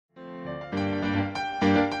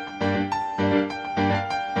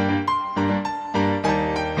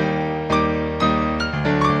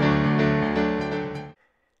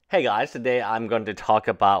Hey guys, today I'm going to talk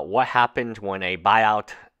about what happens when a buyout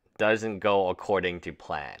doesn't go according to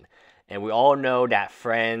plan. And we all know that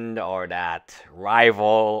friend or that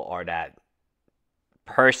rival or that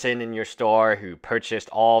person in your store who purchased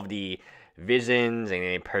all of the visions and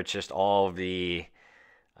they purchased all of the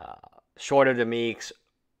uh, short of the meeks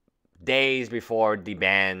days before the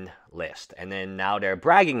ban list. And then now they're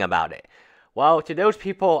bragging about it. Well, to those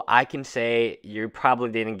people, I can say you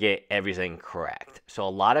probably didn't get everything correct. So a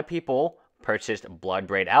lot of people purchased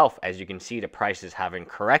BloodBraid Elf. As you can see, the prices haven't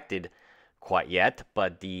corrected quite yet,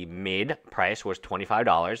 but the mid price was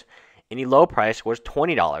 $25 and the low price was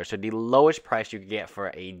 $20. So the lowest price you could get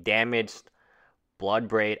for a damaged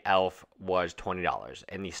BloodBraid Elf was $20.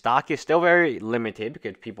 And the stock is still very limited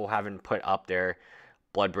because people haven't put up their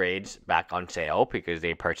BloodBraids back on sale because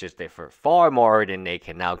they purchased it for far more than they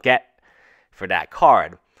can now get for that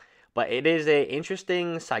card. But it is an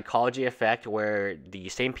interesting psychology effect where the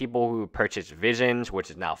same people who purchased Visions,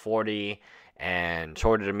 which is now 40, and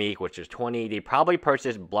Sword of the Meek, which is 20, they probably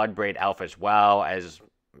purchased BloodBraid Elf as well as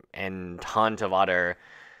and tons of other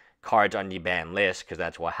cards on the ban list because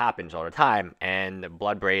that's what happens all the time. And the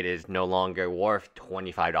BloodBraid is no longer worth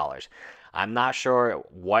 $25. I'm not sure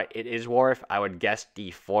what it is worth. I would guess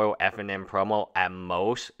the foil FNM promo at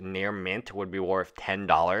most near mint would be worth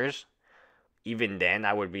 $10. Even then,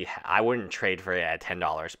 I wouldn't trade for it at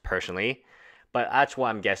 $10 personally, but that's what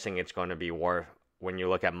I'm guessing it's going to be worth when you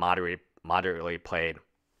look at moderately played.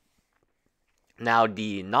 Now,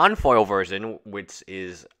 the non-foil version, which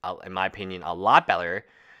is, in my opinion, a lot better,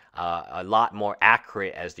 a lot more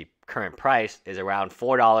accurate as the current price, is around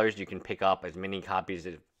 $4. You can pick up as many copies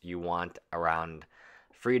as you want, around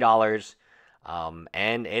 $3,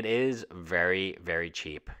 and it is very, very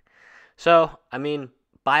cheap. So, I mean,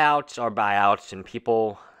 buyouts are buyouts, and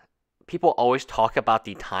people always talk about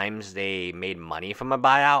the times they made money from a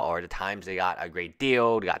buyout or the times they got a great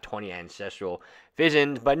deal, they got 20 ancestral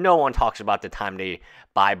visions, but no one talks about the time they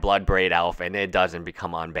buy BloodBraid Elf and it doesn't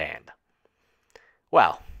become unbanned.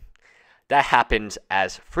 Well, that happens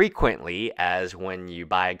as frequently as when you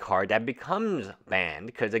buy a card that becomes banned,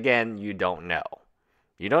 because again, you don't know.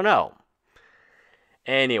 You don't know.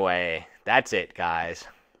 Anyway, that's it, guys.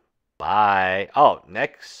 Bye. Oh,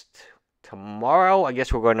 tomorrow, I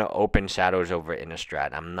guess we're going to open Shadows over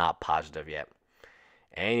Innistrad. I'm not positive yet.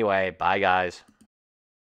 Anyway, bye, guys.